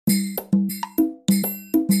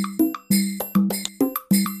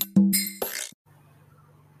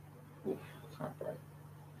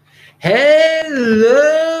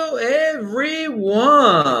Hello,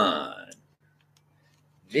 everyone.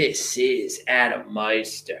 This is Adam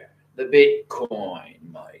Meister, the Bitcoin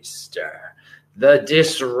Meister, the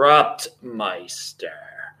Disrupt Meister.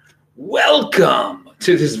 Welcome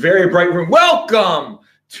to this very bright room. Welcome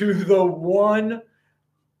to the One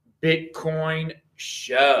Bitcoin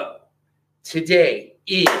Show. Today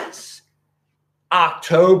is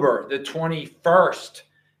October the 21st.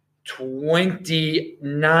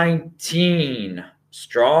 2019.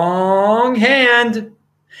 Strong hand.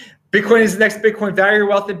 Bitcoin is the next Bitcoin. Value your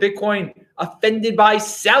wealth in Bitcoin. Offended by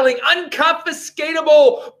selling.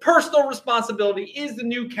 Unconfiscatable. Personal responsibility is the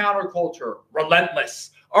new counterculture.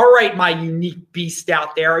 Relentless. All right, my unique beast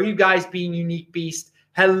out there. Are you guys being unique beast?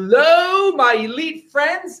 Hello, my elite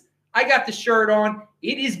friends. I got the shirt on.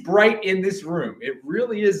 It is bright in this room. It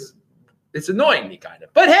really is. It's annoying me kind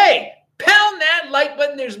of. But hey, pound that like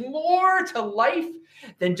button. There's more to life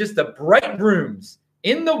than just the bright rooms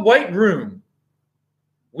in the white room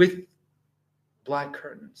with black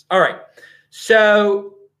curtains. All right.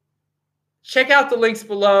 So check out the links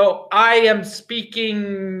below. I am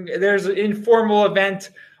speaking. There's an informal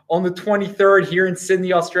event on the 23rd here in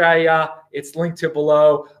Sydney, Australia. It's linked to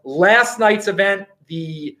below. Last night's event,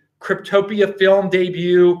 the Cryptopia film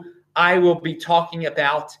debut, I will be talking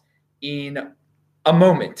about in a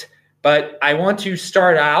moment. But I want to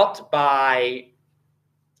start out by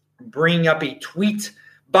bringing up a tweet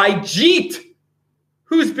by Jeet,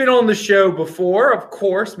 who's been on the show before, of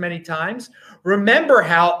course, many times. Remember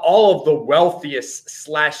how all of the wealthiest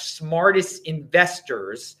 / smartest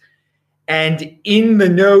investors and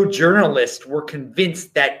in-the-know journalists were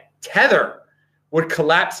convinced that Tether would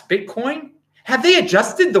collapse Bitcoin? Have they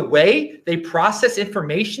adjusted the way they process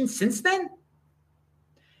information since then?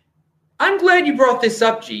 I'm glad you brought this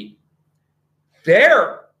up, Jeet.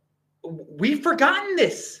 We've forgotten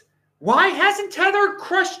this. Why hasn't Tether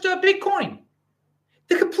crushed Bitcoin?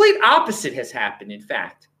 The complete opposite has happened, in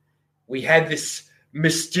fact. We had this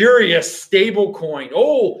mysterious stable coin.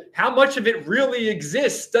 Oh, how much of it really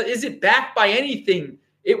exists? Is it backed by anything?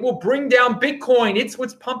 It will bring down Bitcoin. It's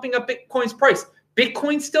what's pumping up Bitcoin's price.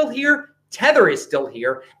 Bitcoin's still here. Tether is still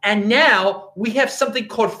here. And now we have something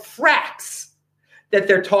called Frax that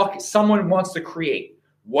someone wants to create.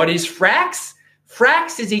 What is Frax?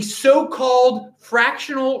 Frax is a so-called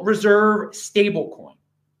fractional reserve stablecoin.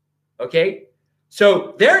 Okay?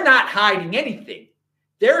 So they're not hiding anything.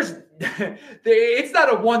 It's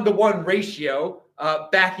not a one-to-one ratio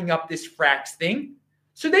backing up this Frax thing.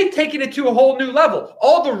 So they've taken it to a whole new level.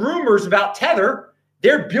 All the rumors about Tether,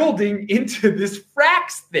 they're building into this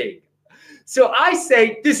Frax thing. So I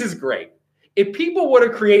say this is great. If people want to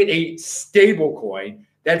create a stablecoin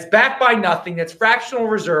that's backed by nothing, that's fractional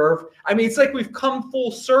reserve, I mean, it's like we've come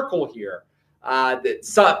full circle here.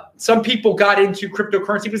 Some people got into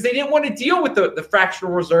cryptocurrency because they didn't want to deal with the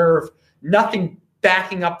fractional reserve, nothing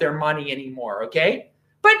backing up their money anymore, okay?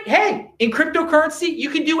 But hey, in cryptocurrency,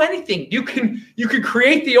 you can do anything. You can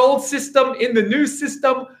create the old system in the new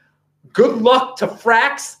system. Good luck to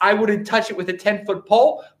Frax. I wouldn't touch it with a 10-foot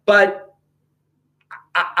pole, but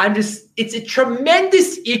it's a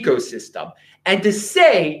tremendous ecosystem. And to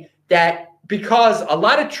say that because a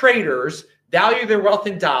lot of traders value their wealth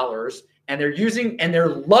in dollars and they're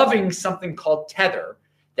loving something called Tether,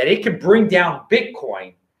 that it could bring down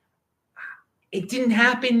Bitcoin, it didn't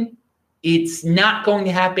happen. It's not going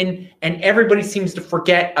to happen. And everybody seems to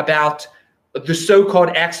forget about the so-called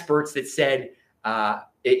experts that said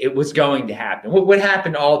it was going to happen. What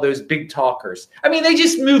happened to all those big talkers? I mean, they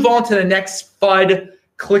just move on to the next FUD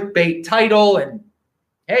clickbait title and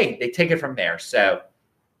hey, they take it from there. So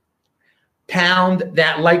pound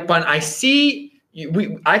that like button. I see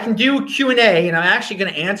I can do a Q&A, and I'm actually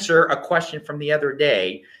going to answer a question from the other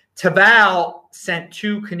day. Taval sent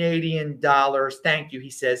 $2 Canadian. Thank you. He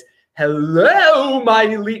says, hello, my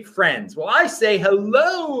elite friends. Well, I say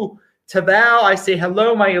hello, Taval. I say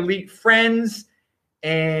hello, my elite friends.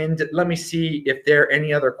 And let me see if there are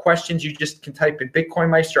any other questions. You just can type in Bitcoin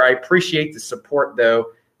Meister. I appreciate the support,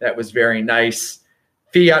 though. That was very nice.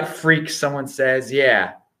 Fiat Freak, someone says,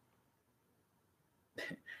 yeah.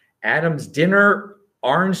 Adam's dinner,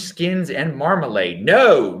 orange skins, and marmalade.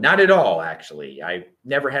 No, not at all, actually. I've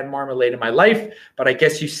never had marmalade in my life, but I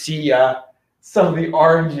guess you see some of the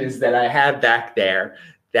oranges that I have back there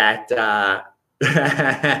that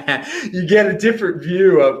you get a different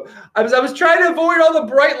view of. I was trying to avoid all the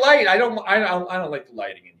bright light. I don't like the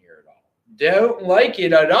lighting in here at all. Don't like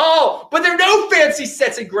it at all. But there are no fancy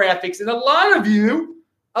sets of graphics, and a lot of you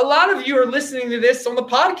are listening to this on the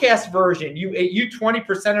podcast version. You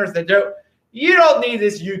 20%ers that don't need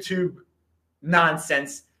this YouTube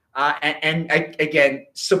nonsense. Again,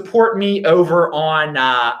 support me over on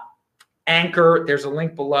Anchor. There's a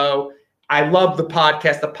link below. I love the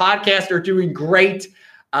podcast. The podcasts are doing great.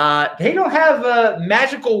 They don't have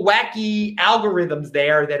magical, wacky algorithms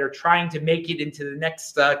there that are trying to make it into the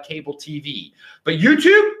next cable TV. But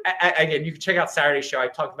YouTube, again, you can check out Saturday's show. I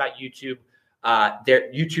talked about YouTube.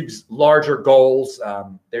 YouTube's larger goals.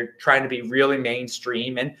 They're trying to be really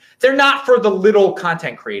mainstream, and they're not for the little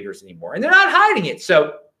content creators anymore. And they're not hiding it.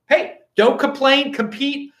 So, hey, don't complain,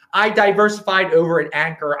 compete. I diversified over at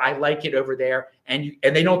Anchor. I like it over there. And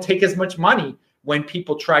they don't take as much money when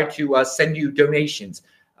people try to send you donations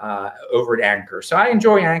over at Anchor. So I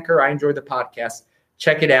enjoy Anchor. I enjoy the podcast.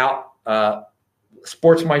 Check it out.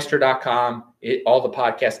 Sportsmeister.com, all the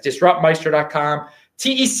podcasts. Disruptmeister.com.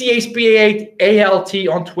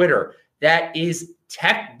 TECHBALT on Twitter. That is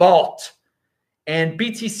TechBalt. And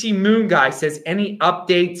BTC Moon Guy says, any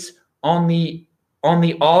updates on the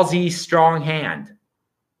Aussie strong hand?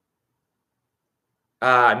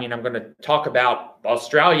 I'm going to talk about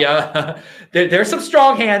Australia. There's some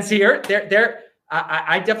strong hands here.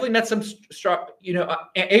 I definitely met some strong.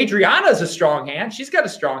 Adriana's a strong hand. She's got a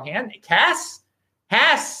strong hand. Haas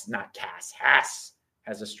has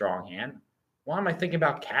a strong hand. Why am I thinking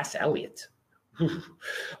about Cass Elliott?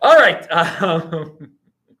 All right.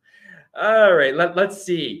 All right. Let's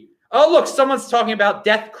see. Oh, look, someone's talking about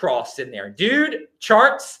Death Cross in there. Dude,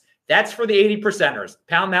 charts. That's for the 80%ers.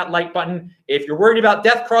 Pound that like button. If you're worried about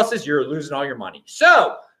death crosses, you're losing all your money.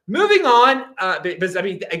 So moving on, because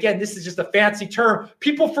again, this is just a fancy term.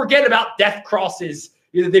 People forget about death crosses.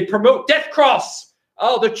 They promote death cross.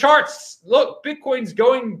 Oh, the charts. Look, Bitcoin's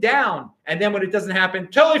going down. And then when it doesn't happen,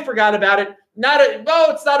 totally forgot about it.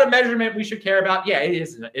 It's not a measurement we should care about. Yeah, it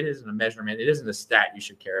isn't. It isn't a measurement. It isn't a stat you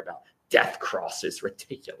should care about. Death crosses,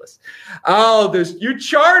 ridiculous. Oh, those you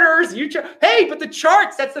charters, hey, but the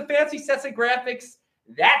charts, that's the fancy sets of graphics.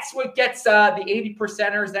 That's what gets the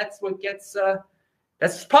 80%ers. That's what gets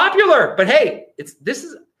that's popular. But hey, this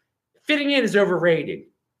is fitting in is overrated.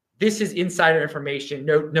 This is insider information.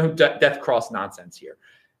 No death cross nonsense here.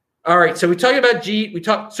 All right, so we talked about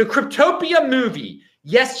so Cryptopia movie.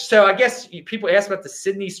 Yes, so I guess people ask about the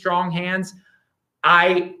Sydney strong hands.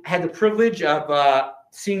 I had the privilege of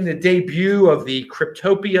seeing the debut of the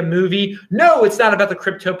Cryptopia movie. No, it's not about the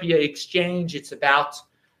Cryptopia exchange. It's about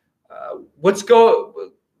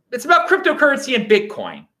it's about cryptocurrency and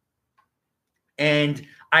Bitcoin. And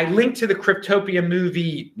I linked to the Cryptopia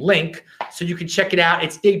movie link so you can check it out.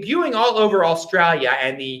 It's debuting all over Australia,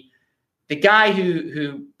 and the guy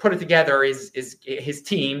who put it together is his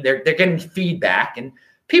team. They're getting feedback, and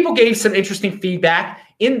people gave some interesting feedback.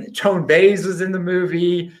 Tone Bays was in the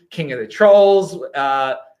movie. King of the Trolls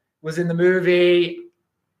was in the movie.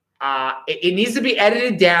 It needs to be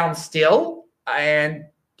edited down still, and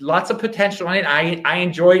lots of potential in it. I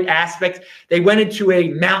enjoyed aspects. They went into a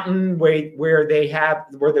mountain where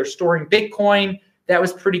they're storing Bitcoin. That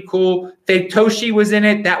was pretty cool. Toshi was in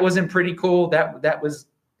it. That wasn't pretty cool. That was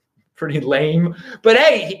pretty lame. But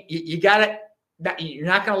hey, you're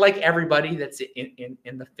not going to like everybody that's in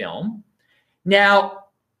the film. Now,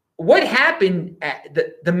 what happened?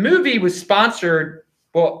 The movie was sponsored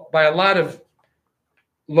by a lot of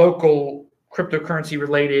local cryptocurrency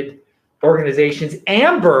related organizations.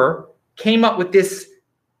 Amber came up with this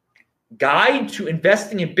guide to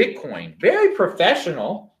investing in Bitcoin. Very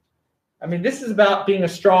professional. I mean, this is about being a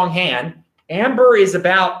strong hand. Amber is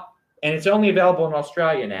about, and it's only available in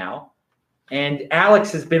Australia now. And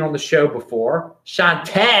Alex has been on the show before.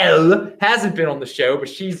 Chantel hasn't been on the show, but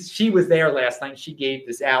she was there last night. She gave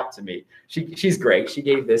this out to me. She's great. She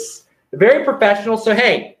gave this very professional. So,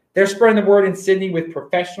 hey, they're spreading the word in Sydney with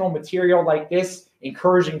professional material like this,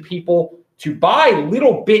 encouraging people to buy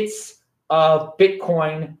little bits of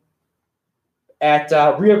Bitcoin at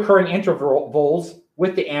reoccurring intervals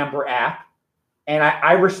with the Amber app. And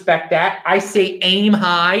I respect that. I say aim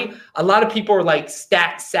high. A lot of people are like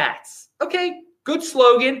stack sats. Okay, good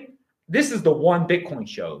slogan. This is the one Bitcoin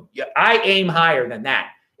show. Yeah, I aim higher than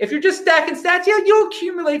that. If you're just stacking stats, yeah, you'll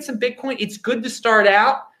accumulate some Bitcoin. It's good to start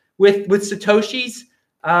out with Satoshis,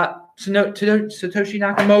 Satoshi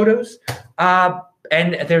Nakamoto's.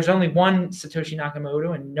 And there's only one Satoshi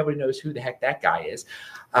Nakamoto, and nobody knows who the heck that guy is.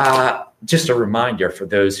 Just a reminder for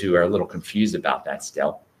those who are a little confused about that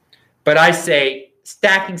still. But I say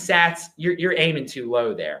stacking sats, you're aiming too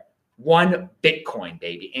low there. One Bitcoin,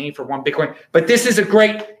 baby. Aim for one Bitcoin. But this is a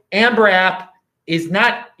great Amber app.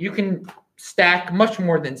 You can stack much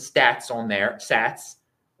more than stats on there. Sats.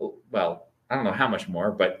 Well, I don't know how much more,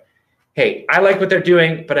 but hey, I like what they're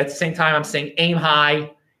doing. But at the same time, I'm saying aim high.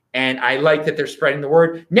 And I like that they're spreading the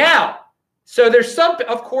word. Now, So there's some,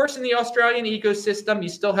 of course, in the Australian ecosystem, you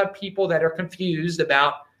still have people that are confused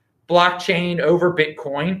about blockchain over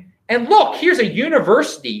Bitcoin. And look, here's a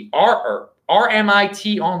university,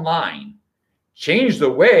 RMIT Online. Change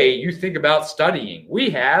the way you think about studying. We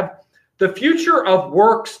have the future of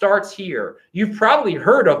work starts here. You've probably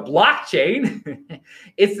heard of blockchain.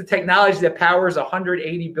 It's the technology that powers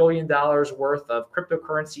 $180 billion worth of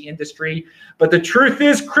cryptocurrency industry. But the truth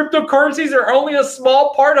is, cryptocurrencies are only a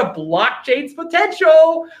small part of blockchain's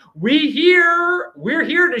potential. We're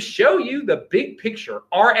here to show you the big picture.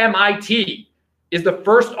 RMIT is the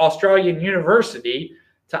first Australian university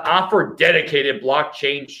to offer dedicated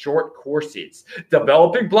blockchain short courses,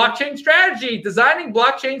 developing blockchain strategy, designing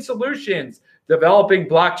blockchain solutions, developing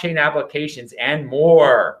blockchain applications, and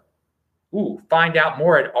more. Find out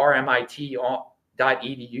more at rmit.edu.au.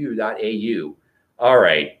 All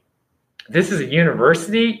right. This is a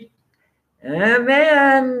university. And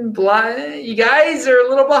man, you guys are a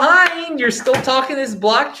little behind. You're still talking this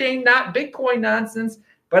blockchain, not Bitcoin nonsense.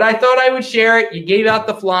 But I thought I would share it. You gave out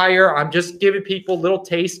the flyer. I'm just giving people a little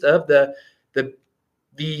taste of the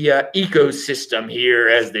ecosystem here,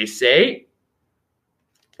 as they say.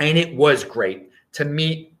 And it was great to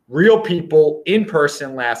meet real people in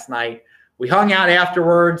person last night. We hung out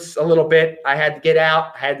afterwards a little bit. I had to get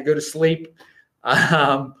out. I had to go to sleep.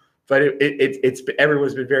 But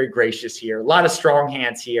everyone's been very gracious here. A lot of strong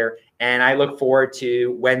hands here. And I look forward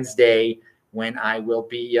to Wednesday when I will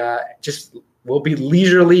be we'll be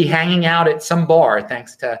leisurely hanging out at some bar,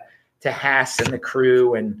 thanks to Haas and the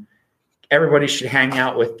crew, and everybody should hang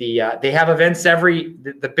out with they have events the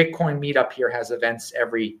Bitcoin meetup here has events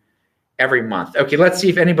every month. Okay, let's see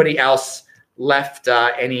if anybody else left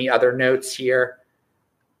any other notes here.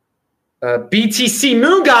 BTC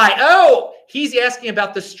Moon Guy. Oh, he's asking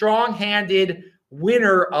about the strong-handed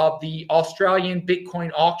winner of the Australian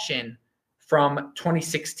Bitcoin auction from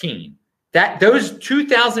 2016. Those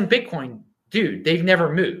 2,000 Bitcoin, dude, they've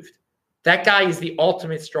never moved. That guy is the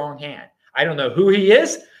ultimate strong hand. I don't know who he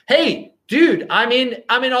is. Hey, dude, I'm in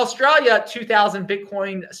Australia, 2,000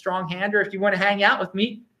 Bitcoin strong hander. If you want to hang out with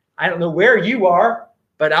me, I don't know where you are,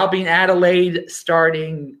 but I'll be in Adelaide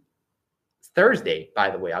starting Thursday, by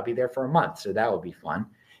the way. I'll be there for a month, so that will be fun.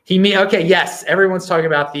 Okay, yes, everyone's talking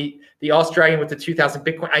about the Australian with the 2,000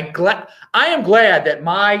 Bitcoin. I am glad that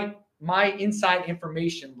my inside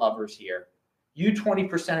information lovers here, you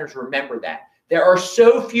 20%ers, remember that. There are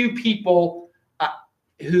so few people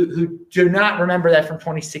who do not remember that from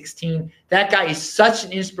 2016. That guy is such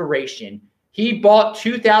an inspiration. He bought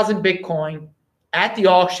 2,000 Bitcoin at the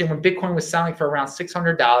auction when Bitcoin was selling for around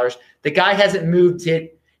 $600. The guy hasn't moved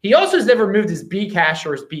it. He also has never moved his Bcash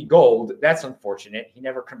or his Bgold. That's unfortunate. He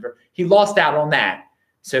never converted. He lost out on that.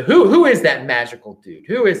 So who is that magical dude?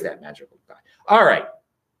 Who is that magical guy? All right.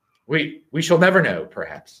 We shall never know,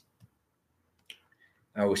 perhaps.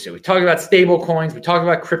 So we talk about stable coins. We talk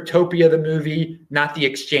about Cryptopia, the movie, not the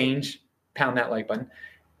exchange. Pound that like button.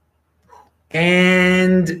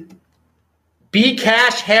 And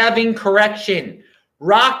Bcash halving correction.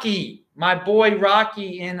 Rocky, my boy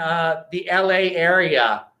Rocky in the LA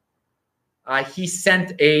area, he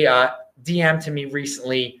sent a DM to me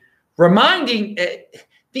recently reminding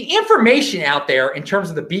the information out there in terms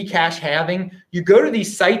of the Bcash halving. You go to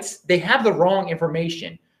these sites, they have the wrong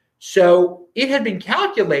information. So it had been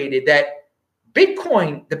calculated that the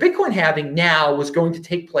Bitcoin halving now was going to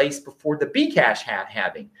take place before the Bcash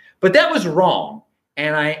halving, but that was wrong.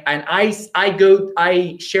 And I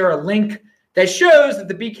share a link that shows that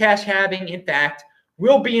the Bcash halving, in fact,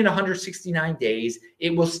 will be in 169 days.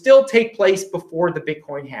 It will still take place before the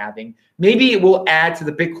Bitcoin halving. Maybe it will add to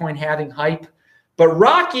the Bitcoin halving hype, but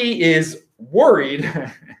Rocky is worried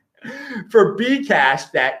for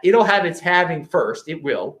Bcash that it'll have its halving first. It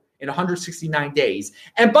will. In 169 days.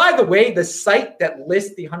 And by the way, the site that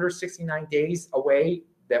lists the 169 days away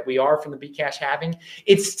that we are from the Bcash halving,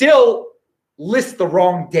 it still lists the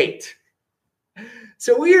wrong date.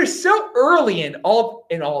 So we are so early in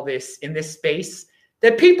all this, in this space,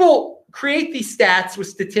 that people create these stats with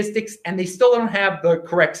statistics and they still don't have the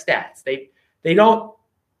correct stats. They don't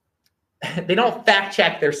fact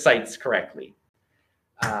check their sites correctly,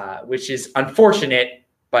 which is unfortunate.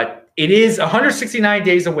 But it is 169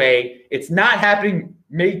 days away. It's not happening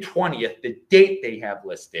May 20th, the date they have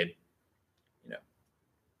listed.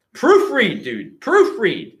 Proofread, dude.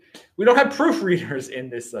 Proofread. We don't have proofreaders in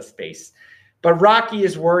this space. But Rocky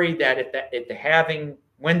is worried that if the halving,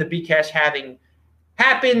 when the Bcash halving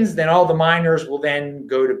happens, then all the miners will then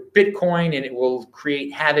go to Bitcoin and it will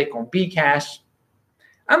create havoc on Bcash.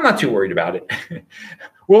 I'm not too worried about it.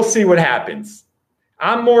 We'll see what happens.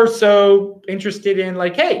 I'm more so interested in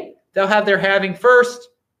hey, they'll have their halving first,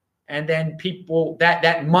 and then people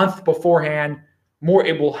that month beforehand,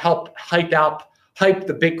 it will help hype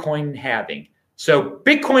the Bitcoin halving. So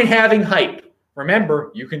Bitcoin halving hype.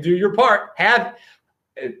 Remember, you can do your part.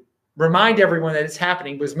 Remind everyone that it's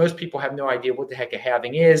happening, because most people have no idea what the heck a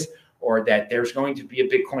halving is, or that there's going to be a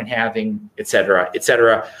Bitcoin halving, et cetera, et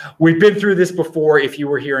cetera. We've been through this before if you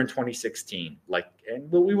were here in 2016.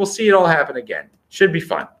 And we will see it all happen again. Should be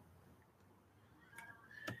fun.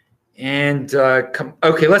 And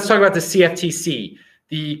okay, let's talk about the CFTC,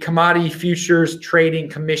 the Commodity Futures Trading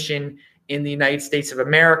Commission in the United States of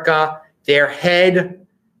America. Their head,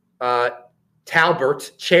 Chair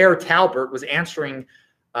Talbert, was answering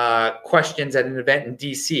questions at an event in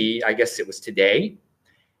DC. I guess it was today.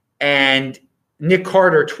 And Nick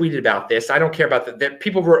Carter tweeted about this. I don't care about that.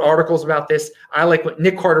 People wrote articles about this. I like what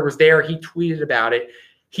Nick Carter was there. He tweeted about it.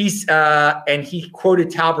 And he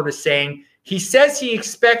quoted Talbert as saying, he says he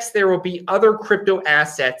expects there will be other crypto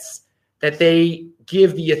assets that they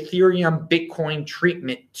give the Ethereum Bitcoin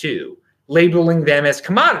treatment to, labeling them as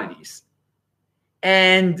commodities.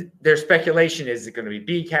 And their speculation is it going to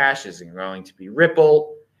be Bcash? Is it going to be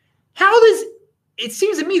Ripple? It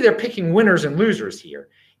seems to me they're picking winners and losers here.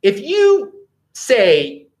 If you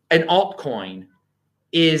say an altcoin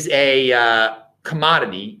is a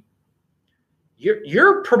commodity,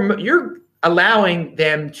 you're allowing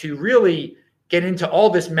them to really get into all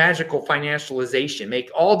this magical financialization, make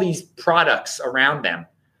all these products around them,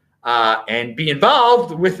 and be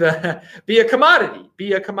involved with be a commodity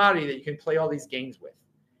that you can play all these games with.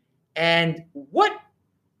 And what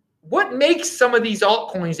makes some of these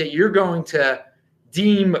altcoins that you're going to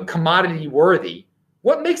deem commodity worthy?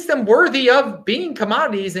 What makes them worthy of being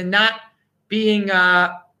commodities and not being,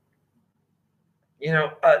 not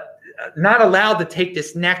allowed to take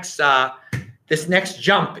this next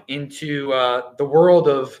jump into the world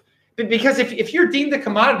of? Because if you're deemed a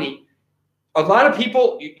commodity, a lot of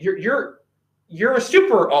people, you're a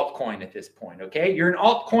super altcoin at this point. Okay, you're an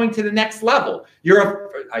altcoin to the next level.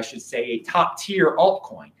 I should say, a top tier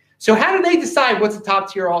altcoin. So how do they decide what's a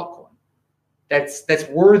top tier altcoin that's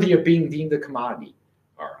worthy of being deemed a commodity?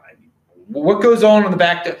 What goes on the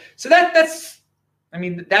back? So that's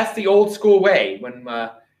the old school way when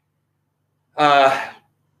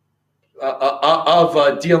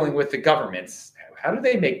of dealing with the governments. How do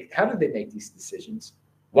they make these decisions?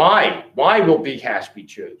 Why will Bcash be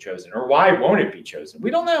chosen, or why won't it be chosen? We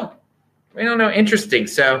don't know. Interesting.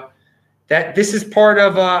 So this is part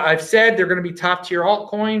of. I've said they're going to be top tier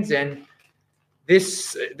altcoins, and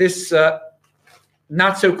this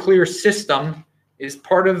not so clear system is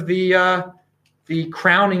part of the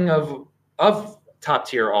crowning of top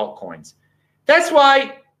tier altcoins. That's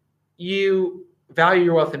why you value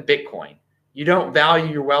your wealth in Bitcoin. You don't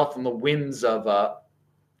value your wealth on the whims of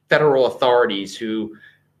federal authorities who,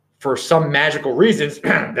 for some magical reasons,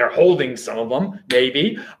 they're holding some of them,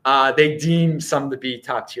 maybe. They deem some to be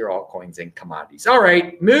top tier altcoins and commodities. All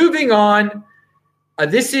right, moving on.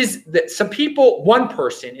 This is some people. One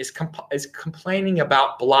person is complaining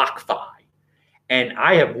about BlockFi. And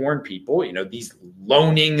I have warned people, these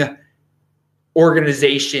loaning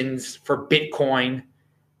organizations for Bitcoin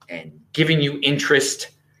and giving you interest,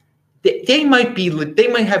 they might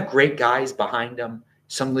have great guys behind them,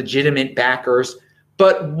 some legitimate backers,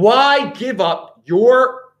 but why give up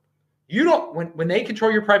when they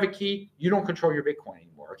control your private key, you don't control your Bitcoin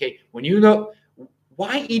anymore. Okay.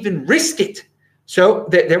 Why even risk it? So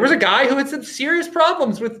there was a guy who had some serious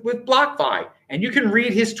problems with BlockFi, and you can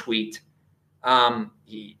read his tweet.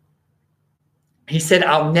 He said,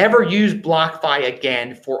 "I'll never use BlockFi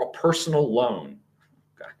again for a personal loan."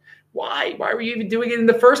 Okay. Why were you even doing it in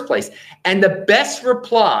the first place? And the best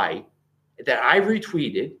reply that I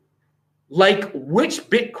retweeted, like, which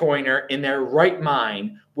Bitcoiner in their right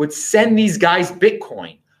mind would send these guys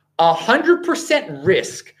Bitcoin? 100%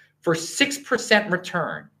 risk for 6%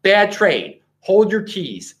 return. Bad trade. Hold your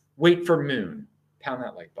keys. Wait for moon. Pound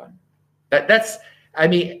that like button.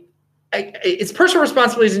 It's personal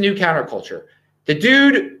responsibility is a new counterculture. The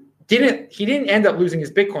dude didn't end up losing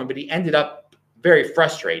his Bitcoin, but he ended up very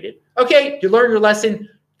frustrated. Okay, you learn your lesson.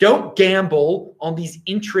 Don't gamble on these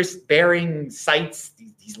interest-bearing sites,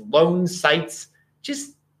 these loan sites.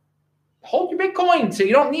 Just hold your Bitcoin. So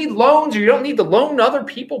you don't need loans, or you don't need to loan other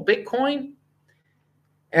people Bitcoin.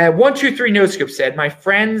 123 NoScope said, "My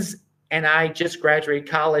friends and I just graduated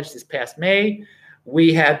college this past May.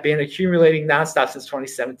 We have been accumulating nonstop since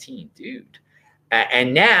 2017, dude.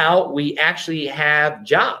 And now we actually have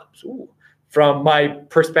jobs." Ooh. From my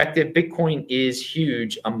perspective, Bitcoin is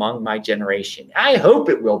huge among my generation. I hope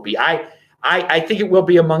it will be. I think it will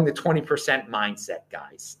be among the 20% mindset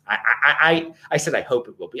guys. I said I hope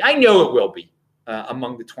it will be. I know it will be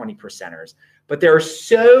among the 20%ers. But there are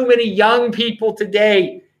so many young people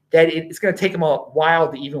today that it's going to take them a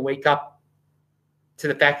while to even wake up to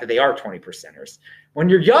the fact that they are 20%ers. When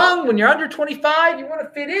you're young, when you're under 25, you want to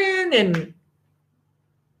fit in and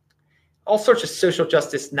all sorts of social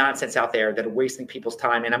justice nonsense out there that are wasting people's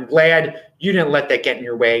time. And I'm glad you didn't let that get in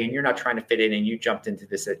your way and you're not trying to fit in and you jumped into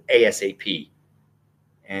this at ASAP.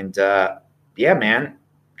 And yeah, man,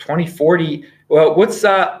 2040. Well,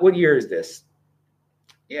 what year is this?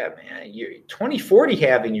 Yeah, man, you're 2040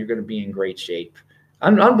 halving, you're going to be in great shape.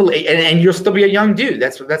 Unbelievable. And you'll still be a young dude.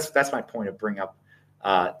 That's my point of bring up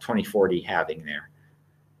 2040 halving there.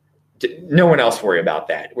 No one else worry about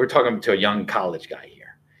that. We're talking to a young college guy here.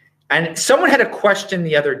 And someone had a question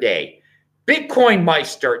the other day. Bitcoin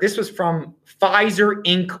Meister, this was from Pfizer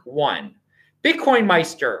Inc. 1. Bitcoin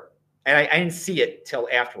Meister, and I didn't see it till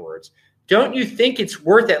afterwards. Don't you think it's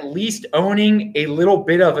worth at least owning a little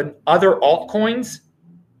bit of other altcoins?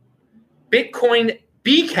 Bitcoin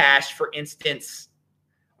Bcash, for instance.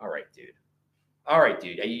 All right,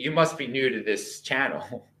 dude. You must be new to this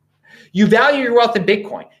channel. You value your wealth in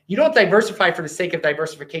Bitcoin. You don't diversify for the sake of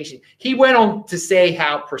diversification. He went on to say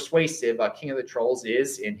how persuasive King of the Trolls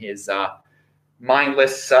is in his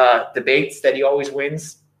mindless debates that he always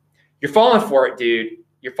wins. You're falling for it, dude.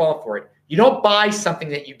 You're falling for it. You don't buy something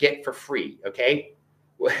that you get for free, okay?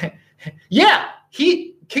 Yeah,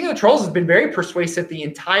 King of the Trolls has been very persuasive the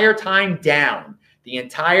entire time down.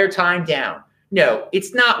 No,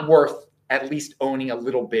 it's not worth at least owning a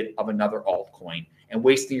little bit of another altcoin and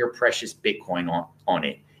wasting your precious Bitcoin on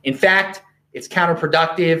it. In fact, it's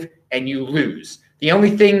counterproductive and you lose. The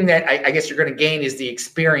only thing that I guess you're going to gain is the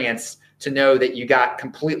experience to know that you got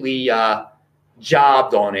completely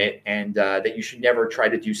jobbed on it and that you should never try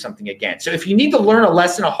to do something again. So if you need to learn a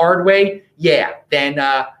lesson a hard way, yeah, then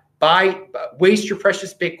waste your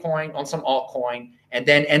precious Bitcoin on some altcoin and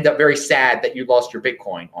then end up very sad that you lost your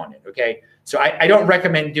Bitcoin on it, okay? So I don't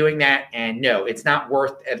recommend doing that. And no, it's not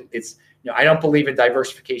worth it. I don't believe in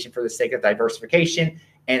diversification for the sake of diversification.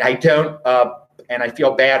 And I don't, and I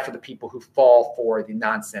feel bad for the people who fall for the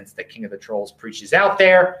nonsense that King of the Trolls preaches out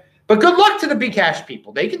there. But good luck to the Bcash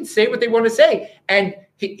people. They can say what they want to say. And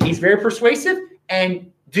he's very persuasive.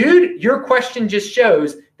 And dude, your question just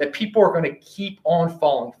shows that people are going to keep on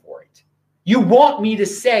falling for it. You want me to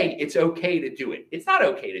say it's okay to do it. It's not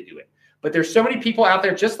okay to do it. But there's so many people out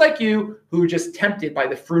there just like you who are just tempted by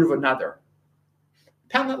the fruit of another.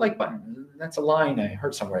 Pound that like button. That's a line I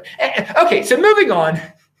heard somewhere. Okay, so moving on.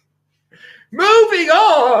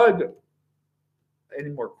 Any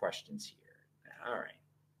more questions here? All right.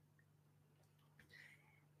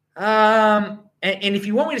 And if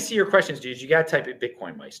you want me to see your questions, dudes, you got to type in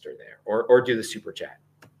Bitcoin Meister there or do the super chat.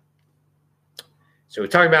 So we're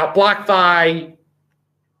talking about BlockFi.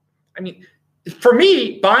 I mean, for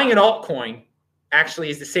me, buying an altcoin actually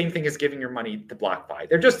is the same thing as giving your money to BlockFi.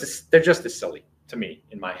 They're just as silly to me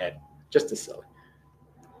in my head, just as silly.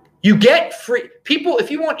 You get free people.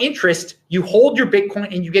 If you want interest, you hold your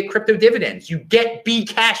Bitcoin and you get crypto dividends. You get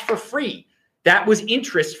Bcash for free. That was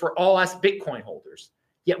interest for all us Bitcoin holders.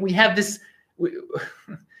 Yet we have this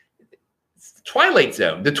twilight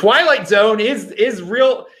zone. The twilight zone is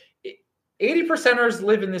real. 80%ers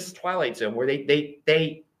live in this twilight zone where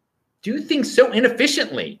they do things so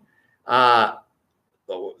inefficiently.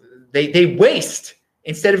 They waste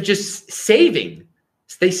instead of just saving.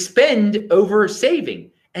 They spend over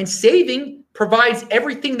saving. And saving provides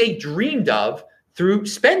everything they dreamed of through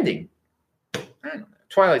spending. I don't know.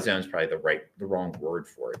 Twilight zone is probably the wrong word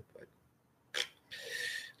for it. But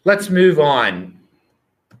let's move on.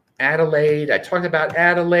 Adelaide. I talked about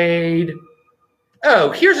Adelaide.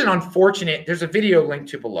 Oh, here's an unfortunate. There's a video linked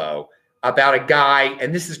to below about a guy,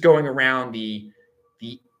 and this is going around the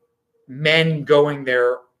men going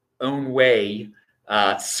their own way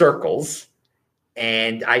circles.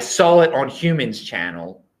 And I saw it on Human's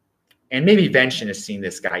channel, and maybe Vention has seen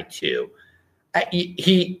this guy too.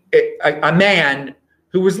 A man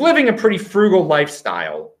who was living a pretty frugal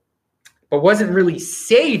lifestyle, but wasn't really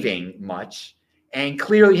saving much, and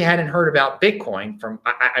clearly hadn't heard about Bitcoin from.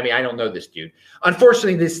 I mean, I don't know this dude.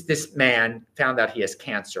 Unfortunately, this man found out he has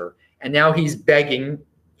cancer, and now he's begging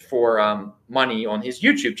for money on his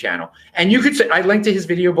YouTube channel. And you could say I linked to his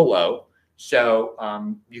video below. So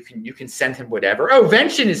you can send him whatever. Oh,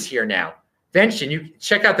 Vention is here now. Vention, you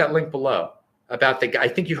check out that link below about the guy. I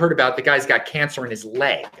think you heard about the guy's got cancer in his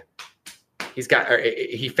leg.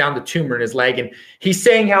 He found the tumor in his leg, and he's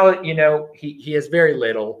saying how he has very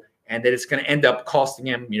little, and that it's going to end up costing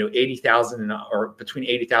him, $80,000 or between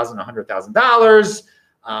 $80,000 and $100,000.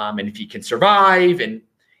 And if he can survive, and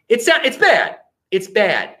it's bad. It's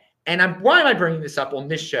bad. And why am I bringing this up on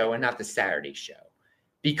this show and not the Saturday show?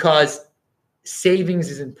 Because savings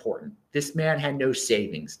is important. This man had no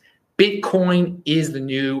savings. Bitcoin is the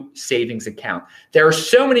new savings account. There are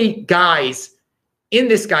so many guys in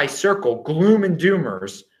this guy's circle, gloom and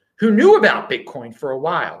doomers, who knew about Bitcoin for a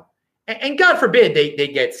while. And God forbid they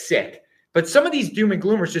get sick. But some of these doom and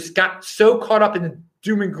gloomers just got so caught up in the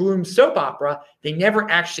doom and gloom soap opera, they never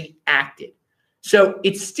actually acted. So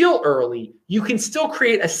it's still early. You can still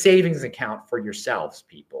create a savings account for yourselves,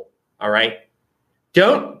 people. All right.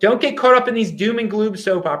 Don't get caught up in these doom and gloom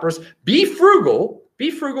soap operas. Be frugal,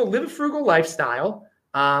 live a frugal lifestyle,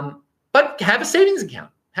 but have a savings account.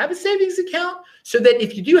 Have a savings account so that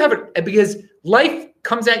if you do have it, because life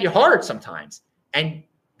comes at you hard sometimes. And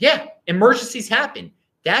yeah, emergencies happen.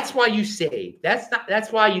 That's why you save.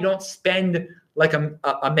 That's why you don't spend like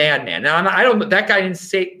a madman. Now, I don't know. That guy didn't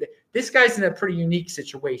say. This guy's in a pretty unique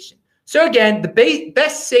situation. So again, the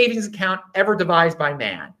best savings account ever devised by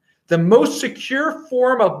man. The most secure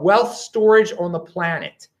form of wealth storage on the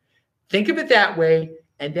planet. Think of it that way.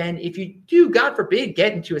 And then if you do, God forbid,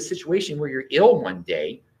 get into a situation where you're ill one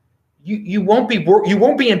day, you won't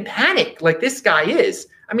be in panic like this guy is.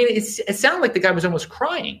 I mean, it sounded like the guy was almost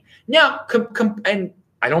crying. Now, and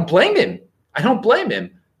I don't blame him.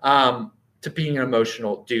 To being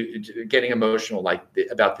getting emotional like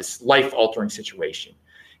about this life-altering situation.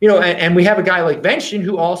 And we have a guy like Vention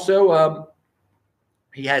who also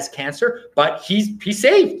he has cancer, but he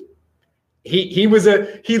saved. He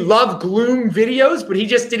loved gloom videos, but he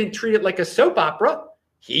just didn't treat it like a soap opera.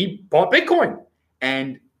 He bought Bitcoin,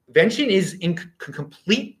 and Vention is in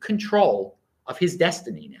complete control of his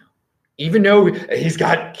destiny now. Even though he's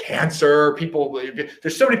got cancer,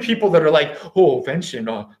 there's so many people that are like, "Oh, Vention,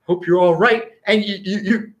 hope you're all right." And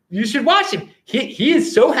you should watch him. He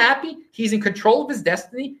is so happy. He's in control of his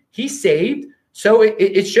destiny. He saved. So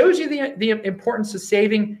it shows you the importance of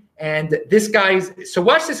saving. And so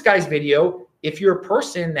watch this guy's video if you're a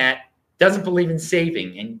person that doesn't believe in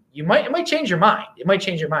saving, and it might change your mind. It might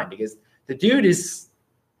change your mind because the dude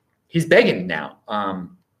he's begging now.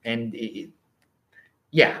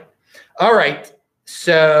 Yeah. All right.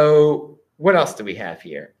 So what else do we have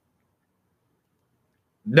here?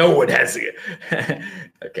 No one has it.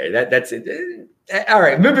 Okay, that's it. All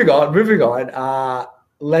right, moving on.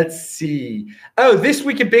 Let's see. Oh, This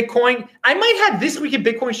Week in Bitcoin. I might have This Week in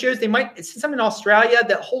Bitcoin shows. Since I'm in Australia,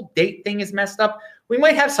 that whole date thing is messed up. We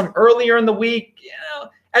might have some earlier in the week.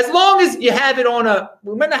 As long as you have it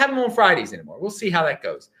we might not have them on Fridays anymore. We'll see how that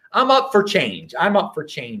goes. I'm up for change.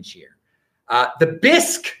 Here.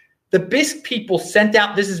 The Bisq people sent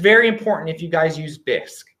out. This is very important if you guys use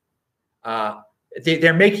Bisq.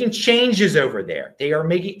 They're making changes over there. They're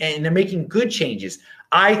making good changes.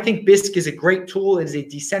 I think Bisq is a great tool. It is a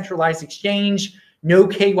decentralized exchange. No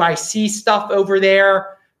KYC stuff over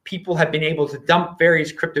there. People have been able to dump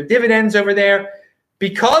various crypto dividends over there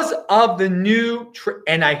because of the new.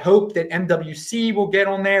 And I hope that MWC will get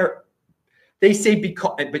on there. They say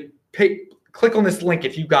click on this link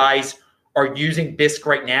if you guys are using Bisq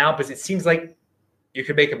right now, because it seems like you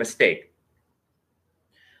could make a mistake.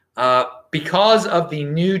 Because of the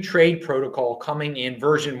new trade protocol coming in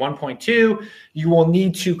version 1.2, you will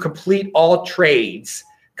need to complete all trades,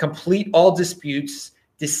 complete all disputes,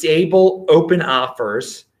 disable open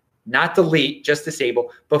offers, not delete, just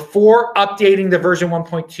disable, before updating the version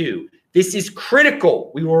 1.2. This is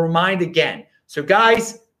critical. We will remind again. So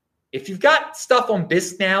guys, if you've got stuff on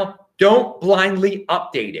Bisq now, don't blindly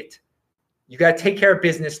update it. You got to take care of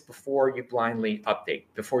business before you blindly update,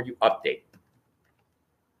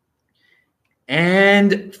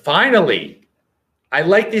 And finally, I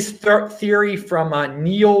like this theory from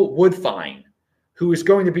Neil Woodfine, who is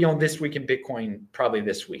going to be on This Week in Bitcoin probably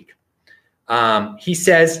this week. He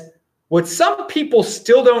says, what some people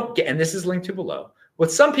still don't get, and this is linked to below,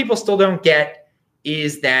 what some people still don't get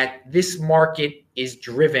is that this market is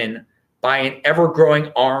driven by an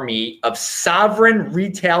ever-growing army of sovereign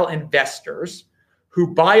retail investors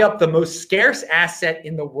who buy up the most scarce asset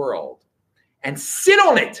in the world and sit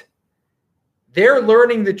on it. They're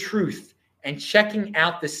learning the truth and checking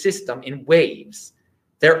out the system in waves.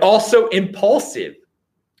 They're also impulsive.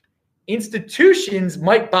 Institutions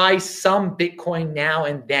might buy some Bitcoin now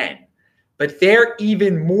and then, but they're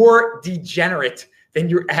even more degenerate than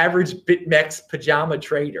your average BitMEX pajama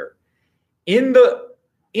trader. In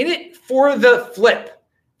it for the flip,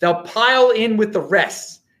 they'll pile in with the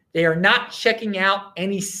rest. They are not checking out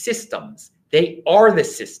any systems. They are the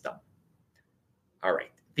system. All right.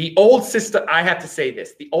 The old system, I have to say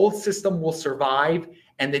this, the old system will survive,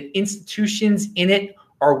 and the institutions in it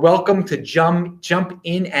are welcome to jump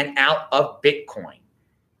in and out of Bitcoin.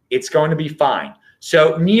 It's going to be fine.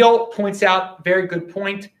 So Neil points out, very good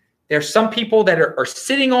point. There's some people that are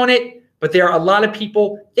sitting on it, but there are a lot of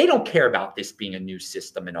people, they don't care about this being a new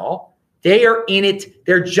system and all. They are in it.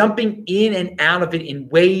 They're jumping in and out of it in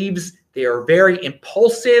waves. They are very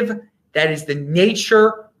impulsive. That is the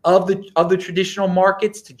nature of the traditional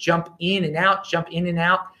markets, to jump in and out, jump in and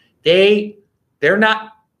out. They're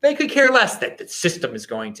not, they could care less that the system is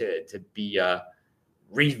going to be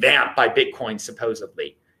revamped by Bitcoin,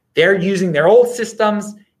 supposedly. They're using their old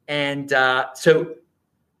systems. And so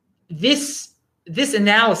this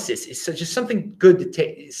analysis is just something good to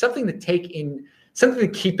take, something to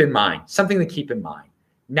keep in mind,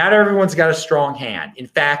 Not everyone's got a strong hand. In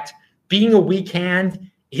fact, being a weak hand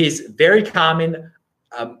is very common,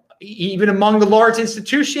 even among the large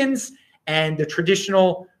institutions and the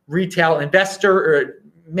traditional retail investor, or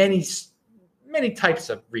many types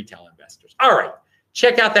of retail investors. All right,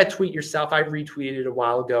 check out that tweet yourself. I retweeted it a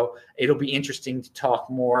while ago. It'll be interesting to talk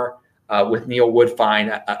more with Neil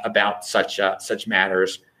Woodfine about such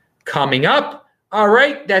matters coming up. All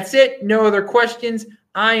right, that's it. No other questions.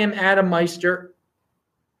 I am Adam Meister,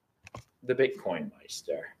 the Bitcoin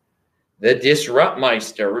Meister, the Disrupt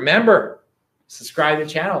Meister. Remember, subscribe to the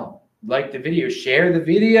channel, like the video, share the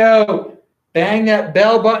video, bang that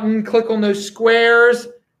bell button, click on those squares.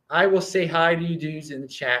 I will say hi to you dudes in the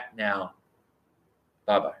chat now.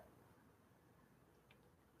 Bye-bye.